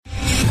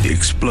The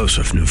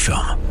explosive new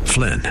film,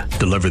 Flynn,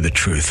 deliver the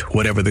truth,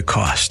 whatever the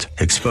cost,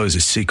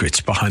 exposes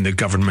secrets behind the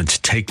government's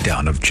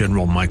takedown of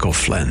General Michael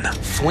Flynn.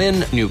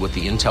 Flynn knew what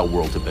the intel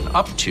world had been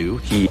up to.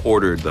 He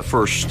ordered the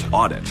first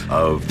audit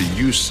of the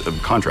use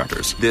of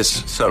contractors.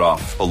 This set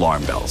off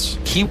alarm bells.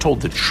 He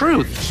told the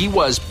truth. He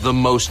was the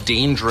most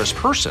dangerous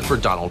person for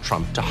Donald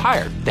Trump to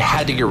hire. They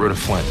had to get rid of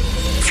Flynn.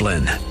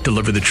 Flynn,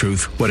 deliver the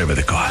truth, whatever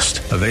the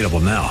cost. Available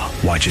now.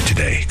 Watch it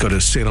today. Go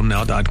to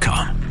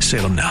salemnow.com.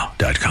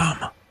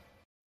 salemnow.com.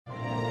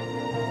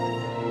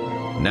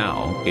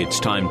 Now it's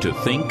time to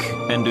think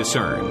and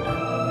discern.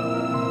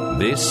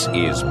 This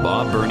is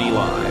Bob Burney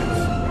Live.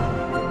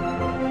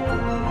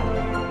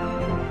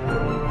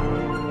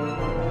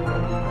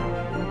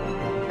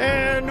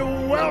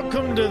 And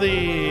welcome to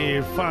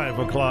the 5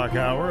 o'clock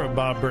hour of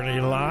Bob Burney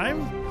Live.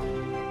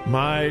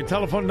 My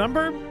telephone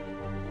number,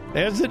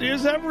 as it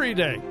is every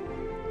day,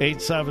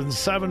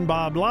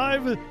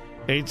 877-BOB-LIVE,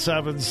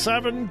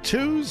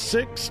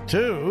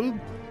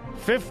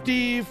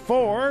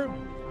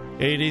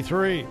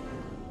 877-262-5483.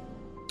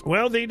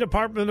 Well, the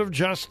Department of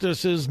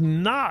Justice is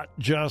not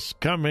just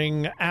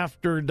coming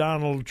after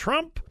Donald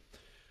Trump.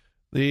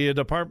 The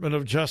Department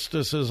of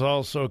Justice is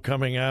also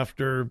coming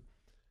after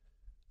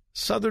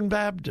Southern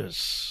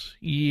Baptists.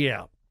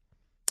 Yeah.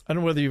 I don't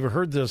know whether you've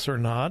heard this or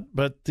not,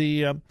 but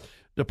the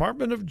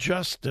Department of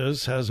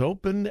Justice has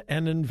opened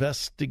an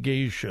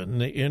investigation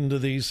into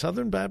the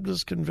Southern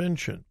Baptist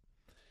Convention.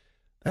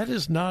 That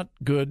is not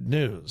good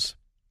news,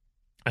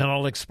 and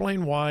I'll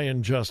explain why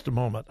in just a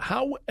moment.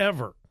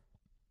 However,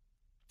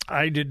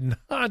 I did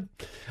not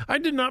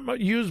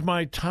use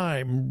my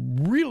time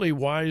really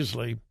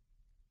wisely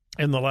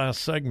in the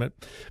last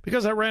segment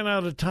because I ran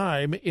out of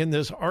time in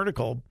this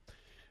article.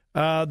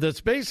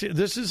 That's basic.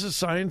 This is a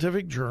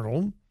scientific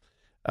journal,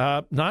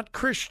 not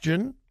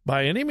Christian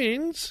by any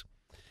means.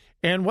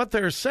 And what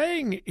they're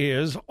saying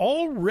is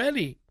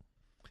already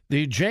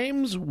the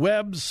James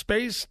Webb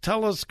Space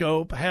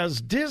Telescope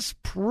has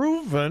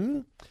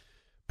disproven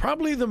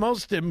probably the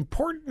most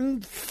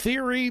important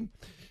theory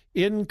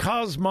in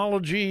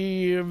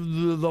cosmology of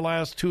the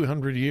last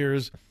 200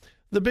 years,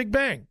 the Big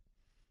Bang.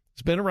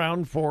 It's been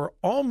around for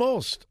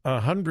almost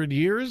 100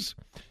 years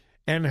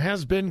and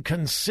has been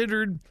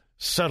considered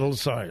settled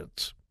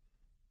science.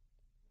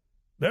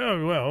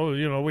 Well,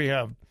 you know, we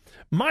have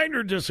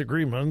minor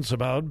disagreements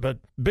about, but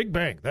Big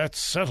Bang, that's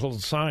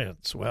settled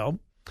science. Well,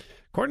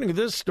 according to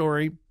this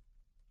story,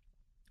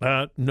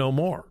 no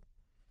more.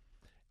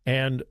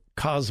 And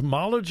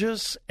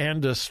cosmologists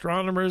and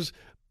astronomers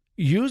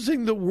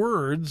using the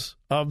words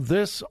of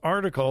this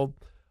article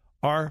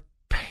are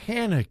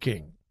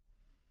panicking.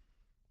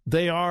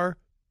 They are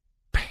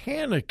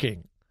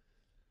panicking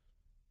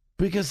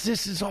because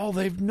this is all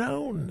they've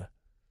known.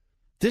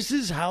 This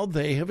is how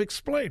they have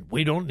explained.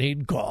 We don't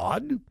need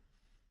God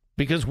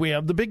because we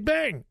have the Big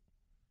Bang.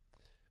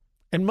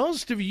 And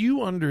most of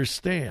you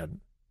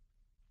understand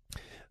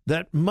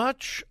that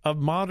much of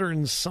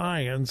modern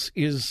science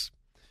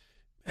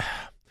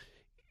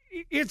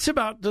it's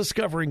about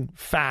discovering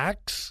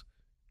facts.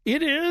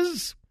 It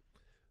is.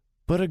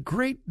 But a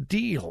great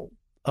deal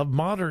of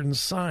modern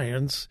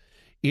science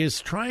is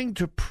trying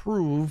to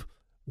prove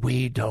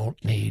we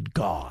don't need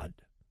God.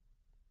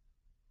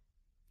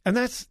 And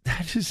that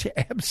is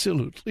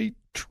absolutely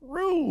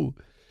true.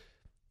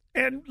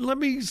 And let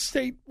me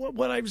state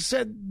what I've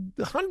said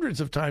hundreds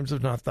of times,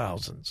 if not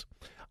thousands.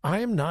 I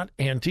am not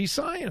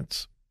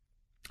anti-science.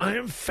 I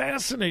am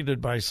fascinated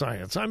by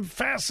science. I'm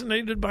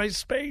fascinated by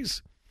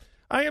space.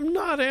 I am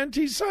not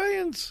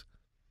anti-science.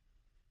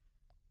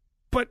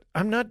 But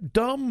I'm not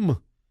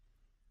dumb.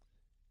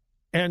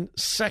 And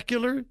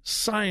secular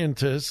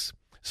scientists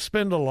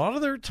spend a lot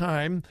of their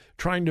time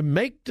trying to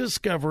make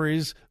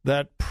discoveries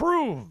that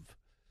prove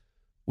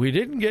we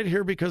didn't get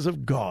here because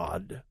of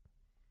God.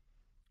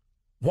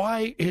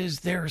 Why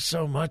is there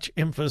so much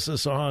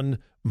emphasis on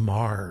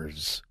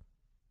Mars?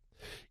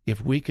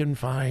 If we can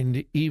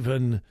find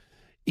even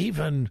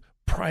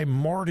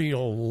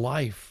primordial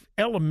life,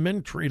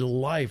 elementary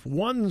life,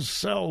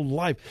 one-cell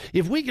life,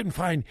 if we can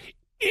find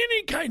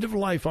any kind of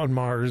life on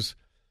Mars,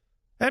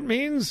 that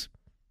means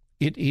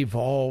it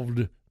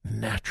evolved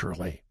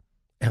naturally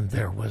and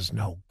there was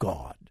no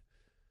God.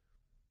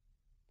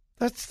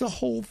 That's the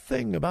whole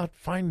thing about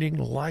finding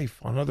life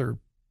on other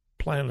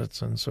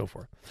planets and so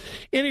forth.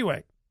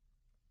 Anyway,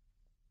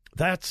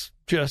 that's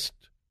just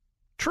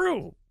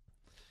true.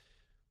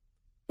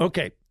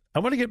 Okay, I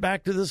want to get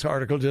back to this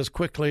article just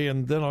quickly,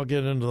 and then I'll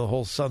get into the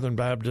whole Southern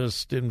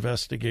Baptist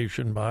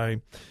investigation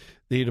by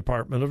the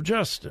Department of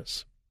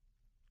Justice.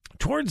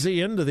 Towards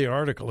the end of the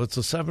article, it's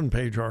a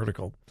 7-page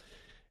article,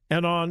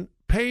 and on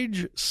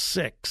page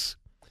 6,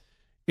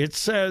 it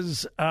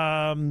says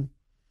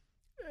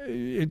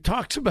it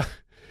talks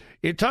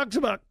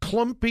about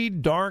clumpy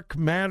dark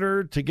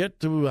matter to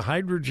get to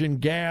hydrogen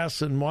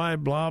gas and why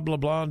blah blah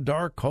blah,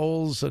 dark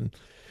holes, and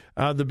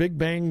the Big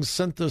Bang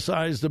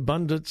synthesized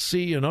abundant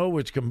C and O,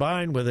 which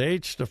combine with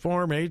H to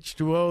form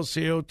H2O,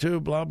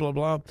 CO2, blah blah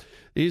blah.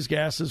 These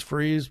gases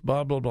freeze,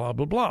 blah blah blah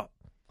blah blah.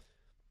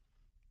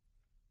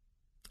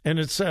 And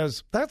it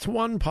says, that's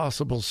one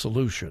possible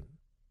solution.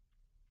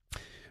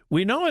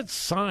 We know it's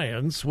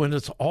science when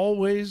it's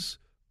always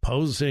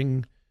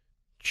posing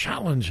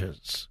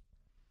challenges.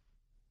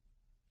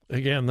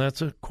 Again,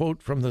 that's a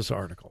quote from this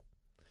article.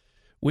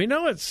 We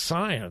know it's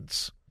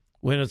science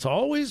when it's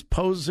always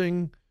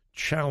posing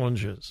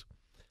challenges.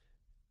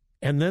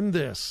 And then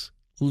this,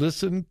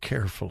 listen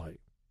carefully.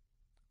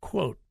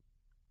 Quote,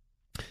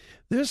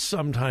 this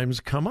sometimes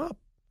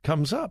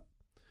comes up.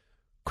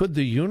 Could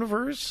the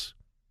universe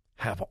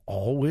have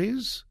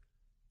always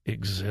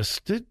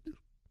existed?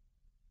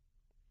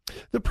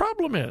 The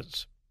problem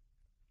is,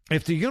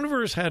 if the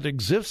universe had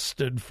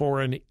existed for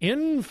an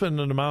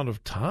infinite amount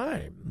of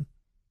time,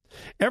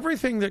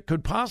 everything that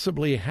could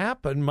possibly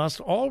happen must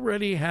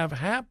already have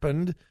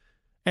happened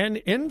an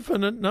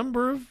infinite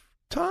number of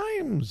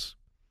times,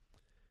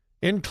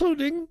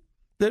 including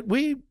that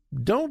we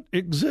don't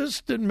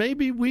exist and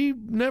maybe we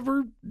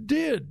never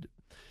did.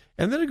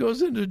 And then it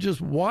goes into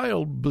just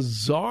wild,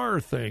 bizarre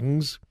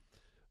things.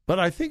 But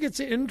I think it's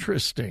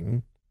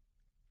interesting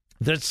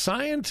that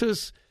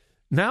scientists,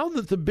 now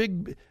that the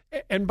big,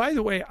 and by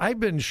the way, I've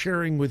been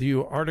sharing with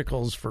you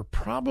articles for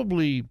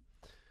probably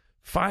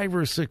 5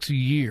 or 6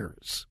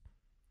 years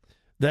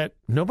that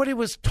nobody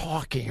was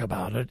talking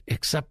about it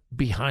except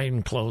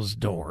behind closed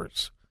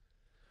doors.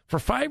 For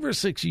 5 or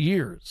 6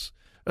 years,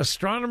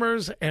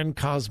 astronomers and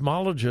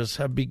cosmologists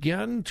have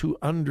begun to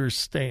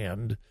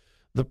understand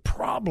the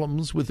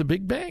problems with the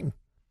Big Bang.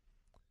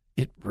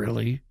 It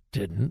really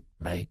didn't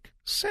make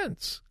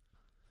sense.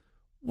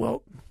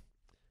 Well,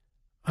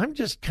 I'm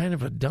just kind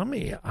of a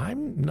dummy.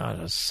 I'm not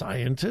a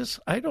scientist.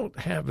 I don't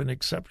have an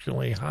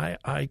exceptionally high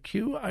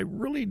IQ. I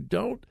really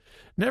don't.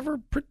 Never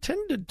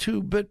pretended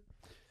to. But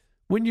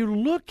when you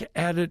look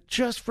at it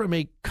just from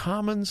a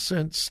common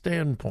sense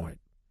standpoint,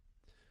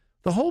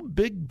 the whole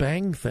Big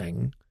Bang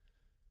thing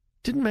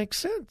didn't make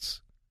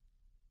sense.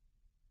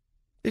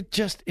 It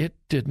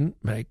didn't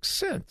make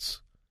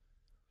sense.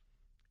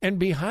 And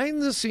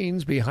behind the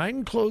scenes,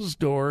 behind closed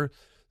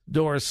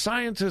doors,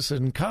 scientists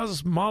and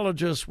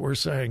cosmologists were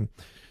saying,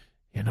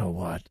 you know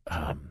what,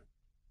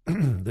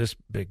 this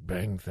Big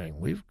Bang thing,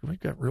 we've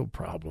got real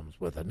problems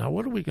with it. Now,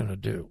 what are we going to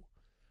do?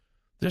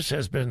 This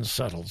has been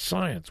settled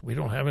science. We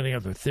don't have any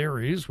other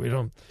theories. What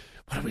are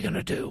we going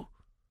to do?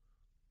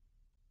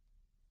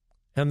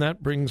 And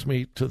that brings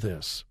me to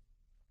this.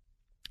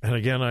 And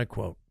again, I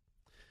quote,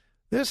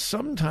 this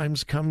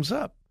sometimes comes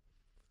up.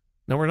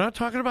 Now, we're not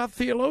talking about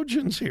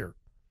theologians here.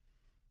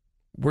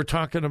 We're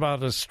talking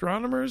about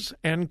astronomers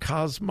and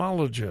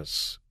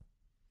cosmologists.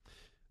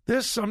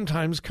 This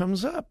sometimes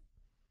comes up.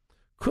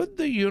 Could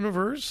the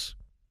universe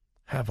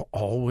have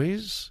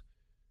always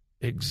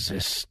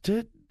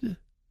existed?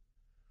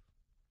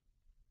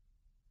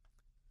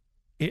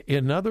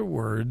 In other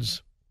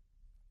words,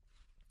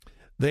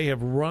 they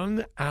have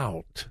run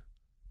out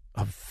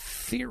of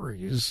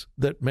theories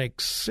that make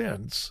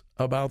sense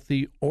about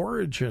the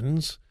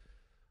origins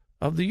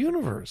of the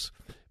universe.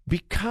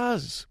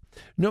 Because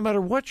no matter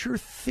what your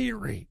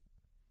theory,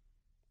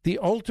 the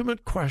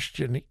ultimate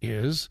question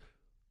is,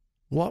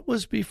 what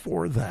was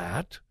before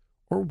that,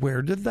 or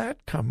where did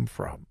that come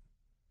from?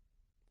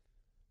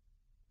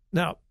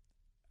 Now,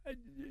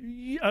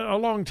 a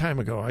long time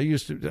ago, I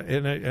used to,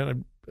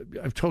 and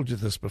I've told you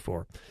this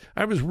before,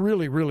 I was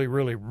really, really,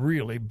 really,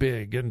 really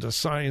big into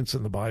science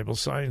and the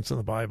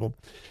Bible,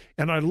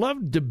 and I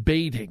loved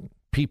debating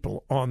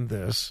people on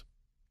this.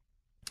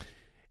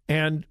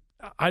 And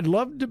I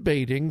loved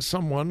debating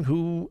someone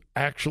who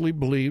actually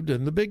believed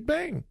in the Big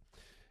Bang.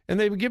 And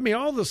they would give me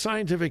all the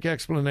scientific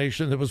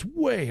explanation that was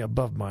way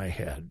above my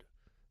head.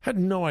 Had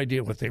no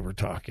idea what they were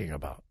talking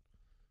about.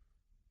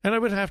 And I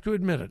would have to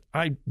admit it.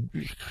 I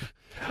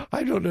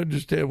don't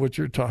understand what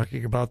you're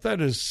talking about. That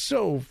is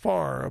so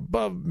far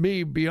above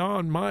me,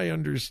 beyond my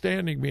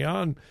understanding,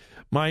 beyond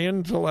my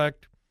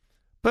intellect.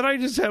 But I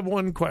just have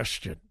one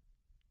question.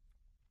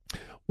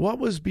 What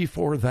was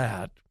before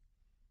that?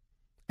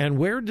 And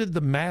where did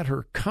the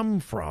matter come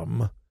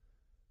from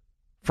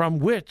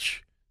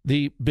which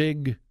the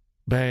Big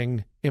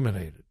Bang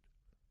emanated?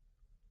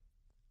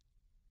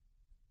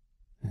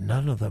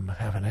 None of them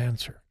have an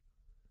answer.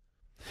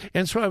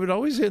 And so I would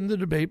always end the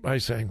debate by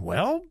saying,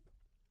 well,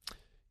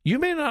 you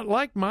may not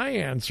like my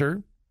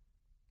answer,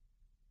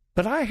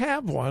 but I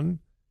have one,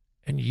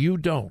 and you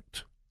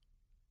don't.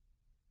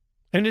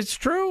 And it's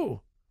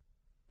true.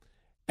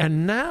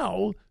 And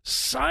now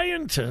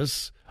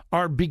scientists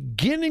are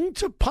beginning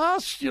to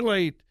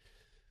postulate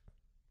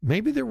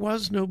maybe there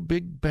was no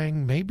Big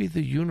Bang. Maybe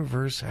the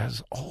universe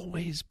has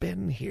always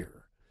been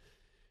here.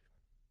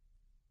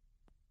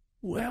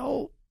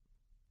 Well,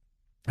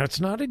 that's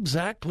not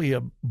exactly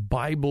a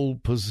Bible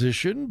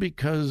position,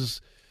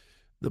 because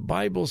the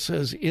Bible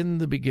says in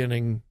the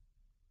beginning,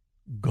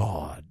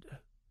 God.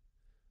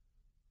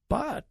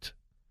 But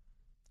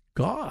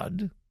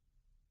God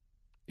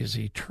is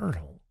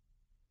eternal,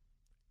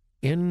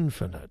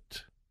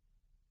 infinite.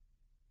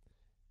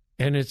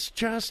 And it's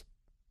just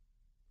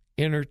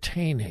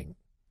entertaining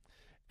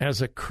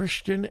as a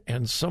Christian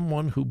and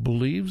someone who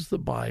believes the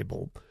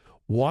Bible,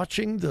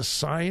 watching the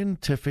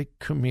scientific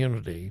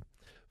community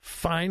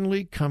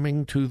finally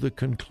coming to the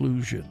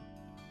conclusion.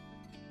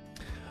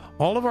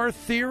 All of our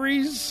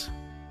theories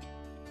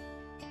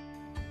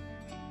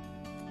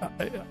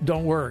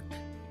don't work.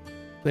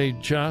 They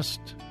just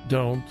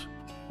don't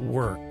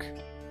work.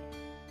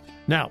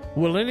 Now,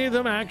 will any of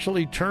them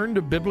actually turn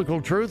to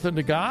biblical truth and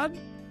to God?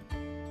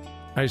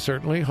 I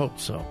certainly hope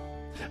so.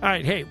 All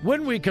right, hey,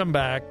 when we come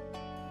back,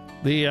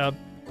 the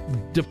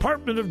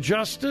Department of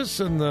Justice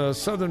and the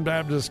Southern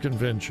Baptist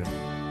Convention.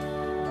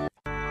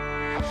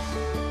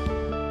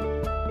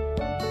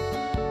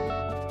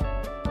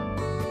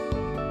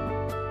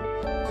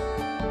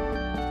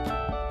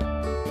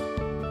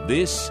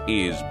 This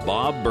is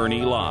Bob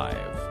Burney Live.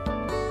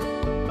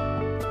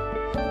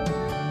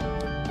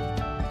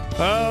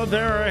 Oh,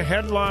 there are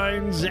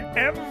headlines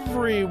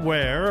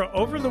everywhere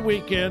over the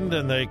weekend,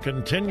 and they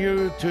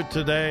continue to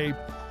today.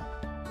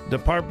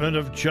 Department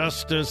of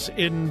Justice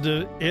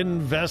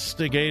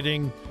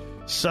investigating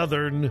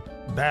Southern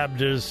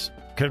Baptist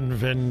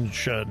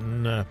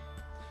Convention.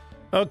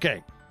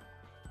 Okay,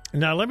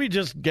 now let me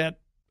just get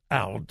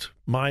out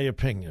my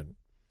opinion.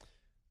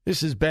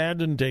 This is bad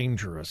and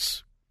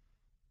dangerous.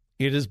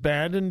 It is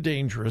bad and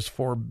dangerous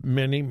for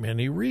many,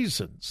 many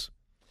reasons.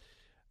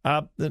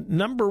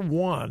 Number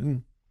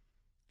one,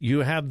 you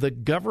have the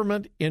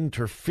government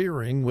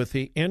interfering with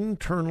the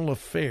internal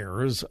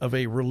affairs of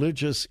a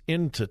religious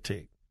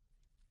entity.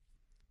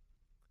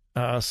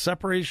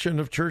 Separation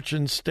of church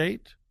and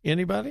state,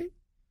 anybody?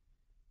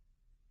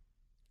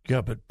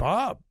 Yeah, but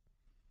Bob,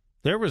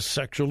 there was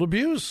sexual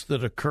abuse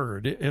that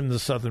occurred in the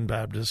Southern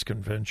Baptist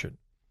Convention.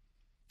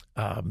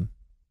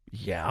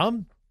 Yeah.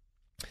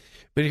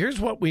 But here's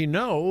what we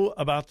know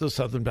about the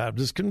Southern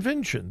Baptist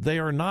Convention. They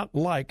are not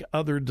like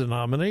other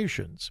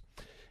denominations.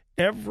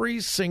 Every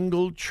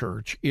single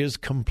church is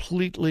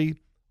completely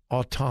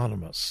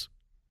autonomous.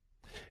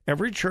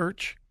 Every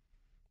church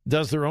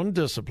does their own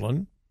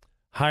discipline,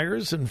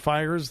 hires and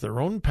fires their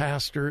own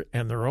pastor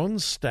and their own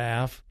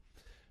staff.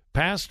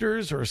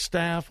 Pastors or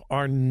staff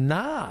are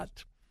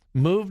not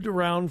moved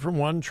around from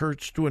one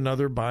church to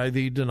another by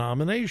the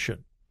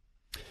denomination.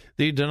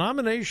 The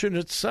denomination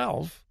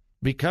itself,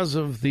 because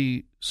of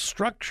the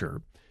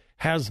structure,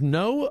 has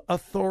no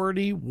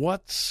authority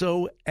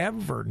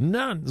whatsoever,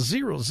 none,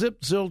 zero,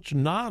 zip, zilch,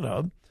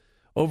 nada,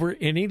 over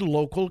any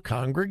local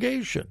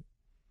congregation.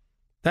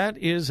 That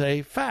is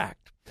a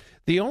fact.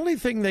 The only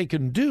thing they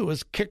can do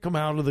is kick them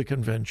out of the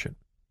convention.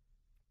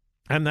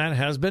 And that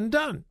has been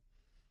done,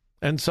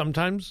 and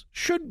sometimes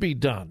should be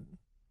done.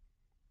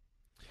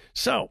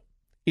 So,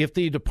 if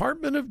the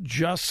Department of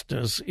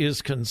Justice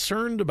is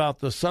concerned about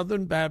the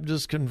Southern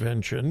Baptist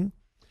Convention,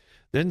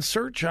 then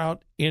search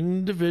out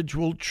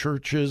individual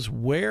churches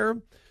where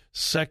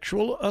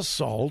sexual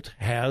assault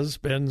has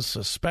been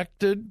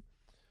suspected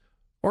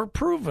or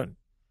proven,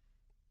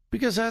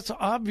 because that's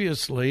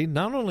obviously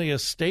not only a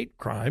state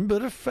crime,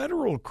 but a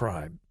federal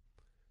crime.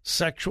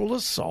 Sexual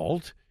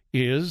assault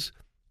is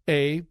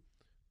a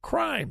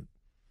crime.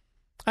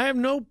 I have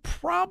no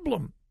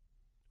problem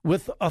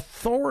with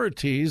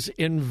authorities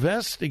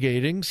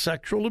investigating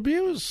sexual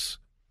abuse.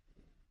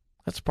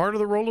 That's part of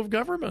the role of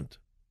government.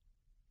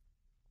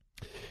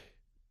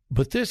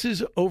 But this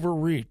is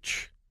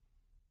overreach,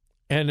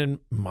 and in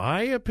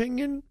my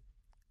opinion,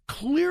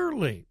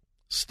 clearly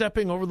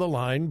stepping over the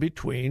line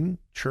between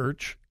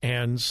church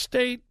and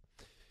state,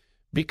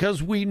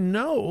 because we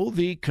know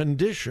the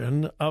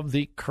condition of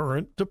the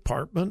current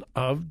Department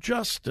of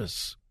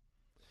Justice.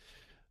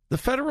 The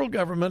federal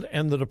government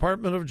and the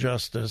Department of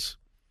Justice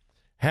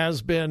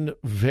has been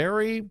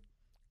very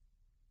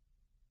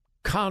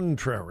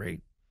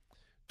contrary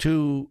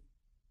to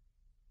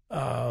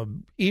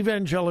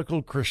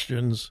evangelical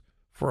Christians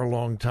for a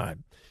long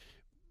time.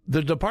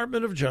 The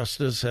Department of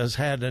Justice has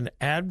had an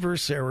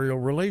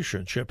adversarial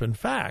relationship. In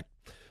fact,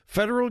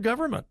 federal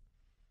government,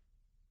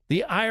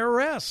 the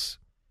IRS,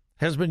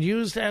 has been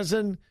used as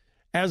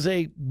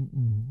a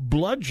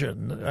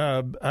bludgeon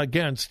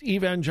against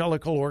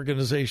evangelical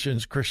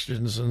organizations,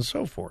 Christians, and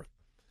so forth.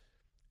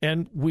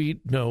 And we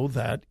know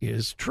that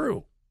is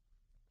true.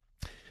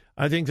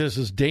 I think this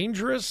is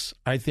dangerous.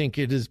 I think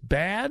it is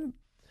bad.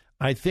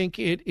 I think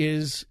it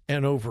is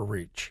an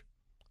overreach,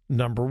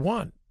 number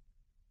one.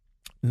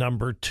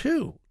 Number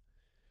two,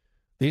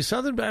 the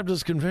Southern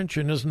Baptist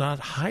Convention is not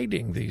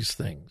hiding these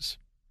things.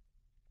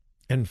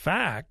 In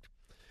fact,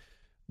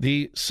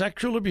 the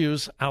sexual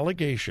abuse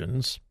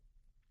allegations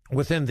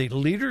within the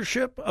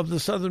leadership of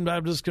the Southern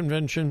Baptist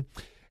Convention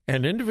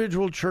and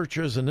individual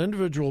churches and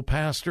individual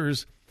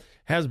pastors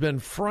has been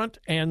front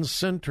and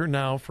center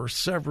now for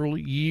several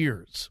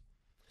years.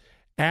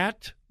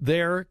 At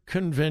their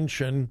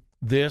convention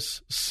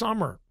this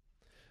summer,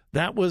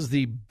 that was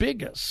the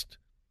biggest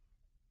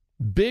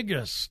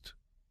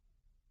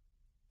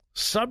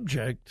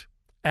subject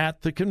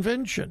at the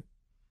convention.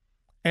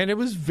 And it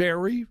was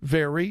very,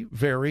 very,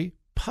 very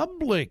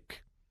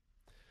public.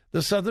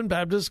 The Southern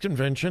Baptist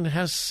Convention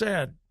has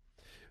said,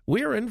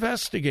 we are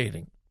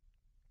investigating.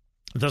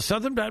 The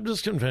Southern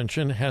Baptist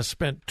Convention has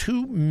spent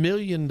 $2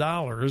 million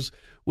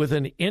with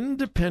an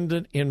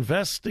independent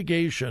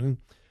investigation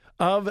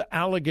of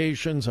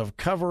allegations of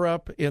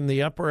cover-up in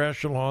the upper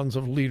echelons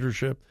of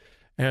leadership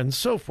and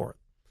so forth.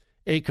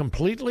 A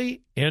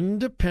completely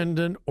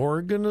independent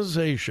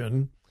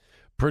organization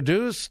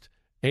produced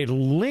a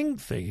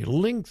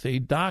lengthy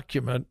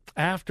document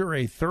after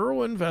a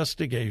thorough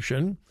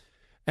investigation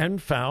and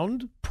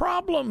found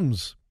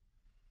problems.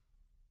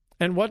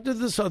 And what did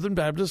the Southern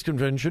Baptist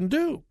Convention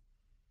do?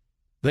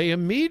 They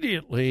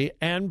immediately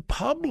and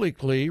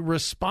publicly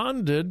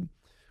responded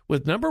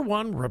with, number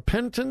one,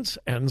 repentance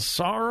and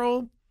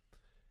sorrow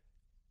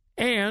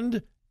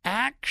and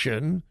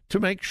action to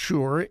make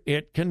sure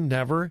it can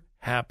never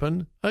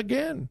happen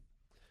again.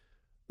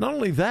 Not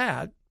only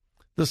that,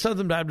 the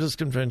Southern Baptist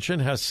Convention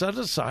has set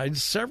aside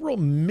several $1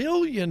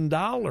 million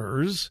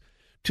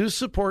to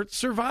support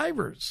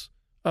survivors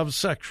of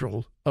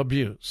sexual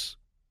abuse.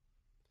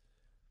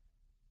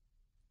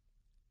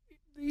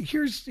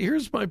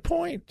 Here's my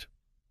point.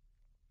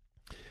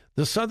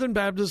 The Southern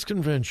Baptist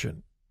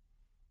Convention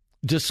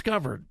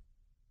discovered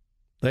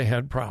they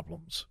had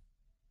problems.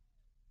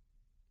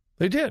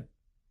 They did.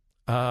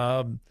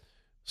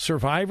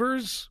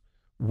 Survivors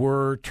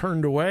were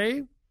turned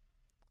away.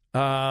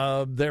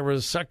 There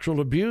was sexual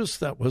abuse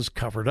that was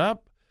covered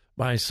up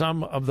by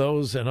some of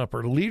those in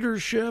upper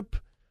leadership.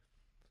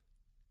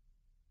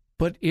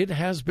 But it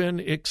has been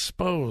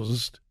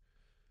exposed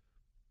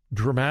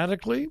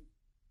dramatically,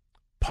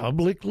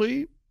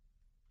 publicly,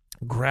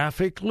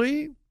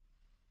 graphically,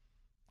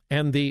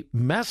 and the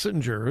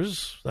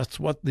messengers, that's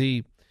what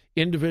the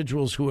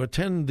individuals who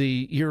attend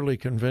the yearly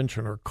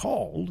convention are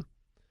called,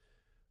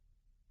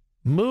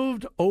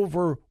 moved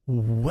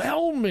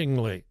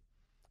overwhelmingly,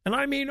 and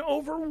I mean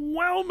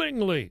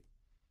overwhelmingly,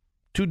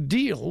 to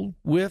deal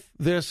with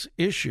this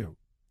issue.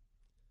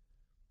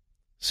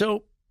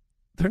 So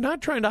they're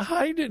not trying to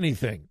hide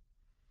anything.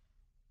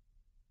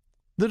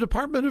 The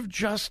Department of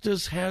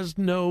Justice has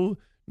no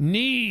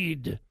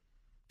need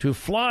to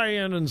fly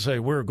in and say,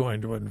 we're going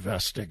to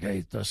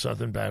investigate the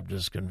Southern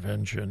Baptist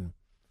Convention.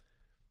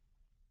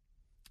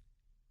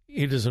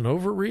 It is an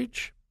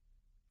overreach.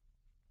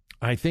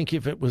 I think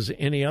if it was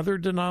any other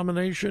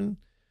denomination,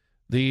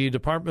 the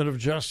Department of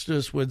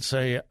Justice would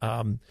say,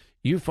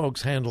 you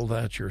folks handle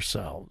that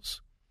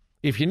yourselves.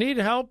 If you need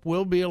help,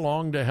 we'll be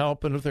along to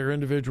help. And if there are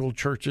individual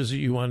churches that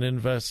you want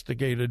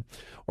investigated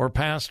or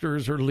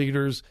pastors or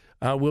leaders,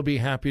 we'll be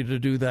happy to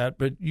do that.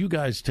 But you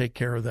guys take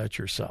care of that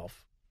yourself.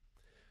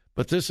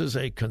 But this is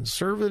a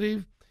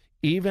conservative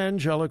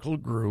evangelical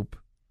group,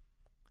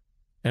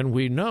 and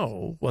we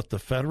know what the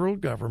federal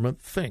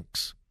government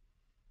thinks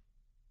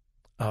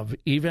of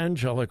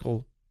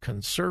evangelical,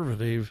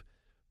 conservative,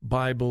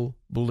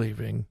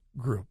 Bible-believing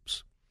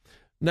groups.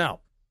 Now,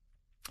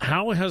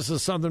 how has the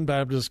Southern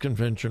Baptist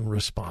Convention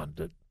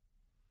responded?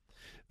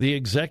 The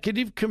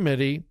executive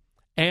committee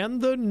and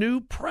the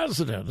new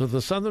president of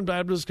the Southern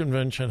Baptist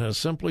Convention has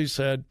simply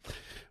said,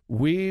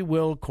 we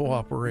will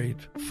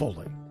cooperate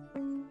fully.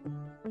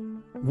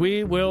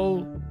 We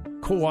will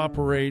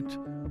cooperate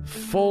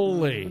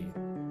fully.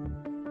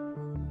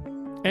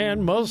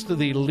 And most of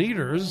the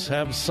leaders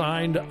have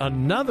signed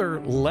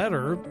another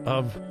letter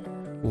of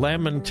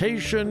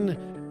lamentation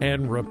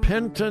and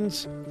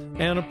repentance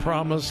and a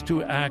promise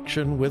to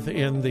action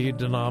within the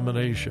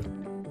denomination.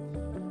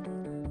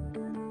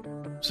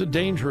 It's a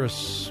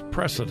dangerous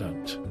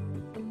precedent,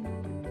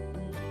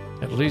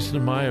 at least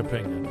in my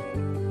opinion.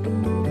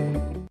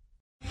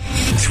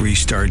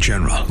 3-star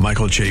General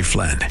Michael J.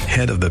 Flynn,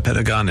 head of the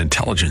Pentagon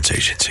Intelligence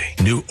Agency,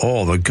 knew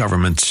all the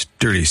government's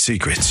dirty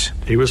secrets.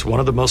 He was one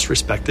of the most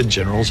respected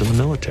generals in the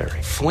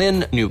military.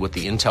 Flynn knew what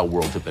the intel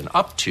world had been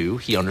up to.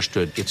 He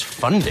understood its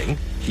funding.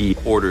 He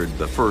ordered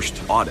the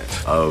first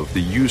audit of the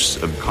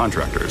use of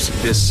contractors.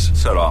 This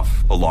set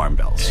off alarm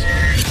bells.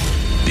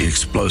 The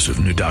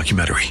explosive new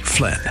documentary,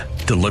 Flynn,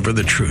 Deliver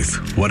the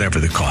Truth, Whatever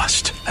the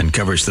Cost,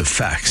 uncovers the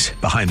facts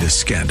behind this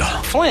scandal.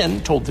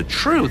 Flynn told the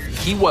truth.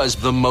 He was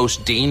the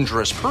most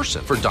dangerous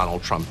person for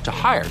Donald Trump to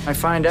hire. I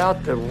find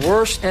out the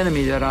worst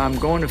enemy that I'm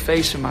going to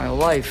face in my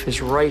life is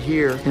right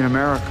here in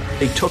America.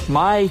 They took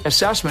my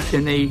assessment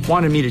and they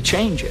wanted me to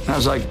change it. And I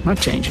was like, I'm not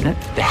changing it.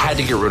 They had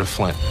to get rid of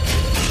Flynn.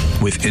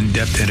 With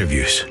in-depth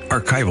interviews,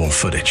 archival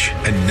footage,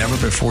 and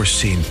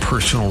never-before-seen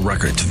personal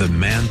records of the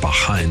man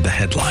behind the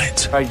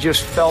headlines. I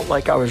just felt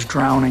like I was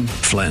drowning.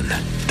 Flynn,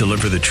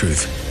 Deliver the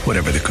Truth,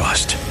 Whatever the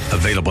Cost.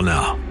 Available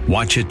now.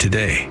 Watch it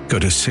today. Go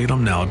to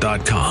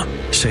salemnow.com.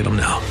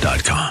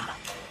 salemnow.com.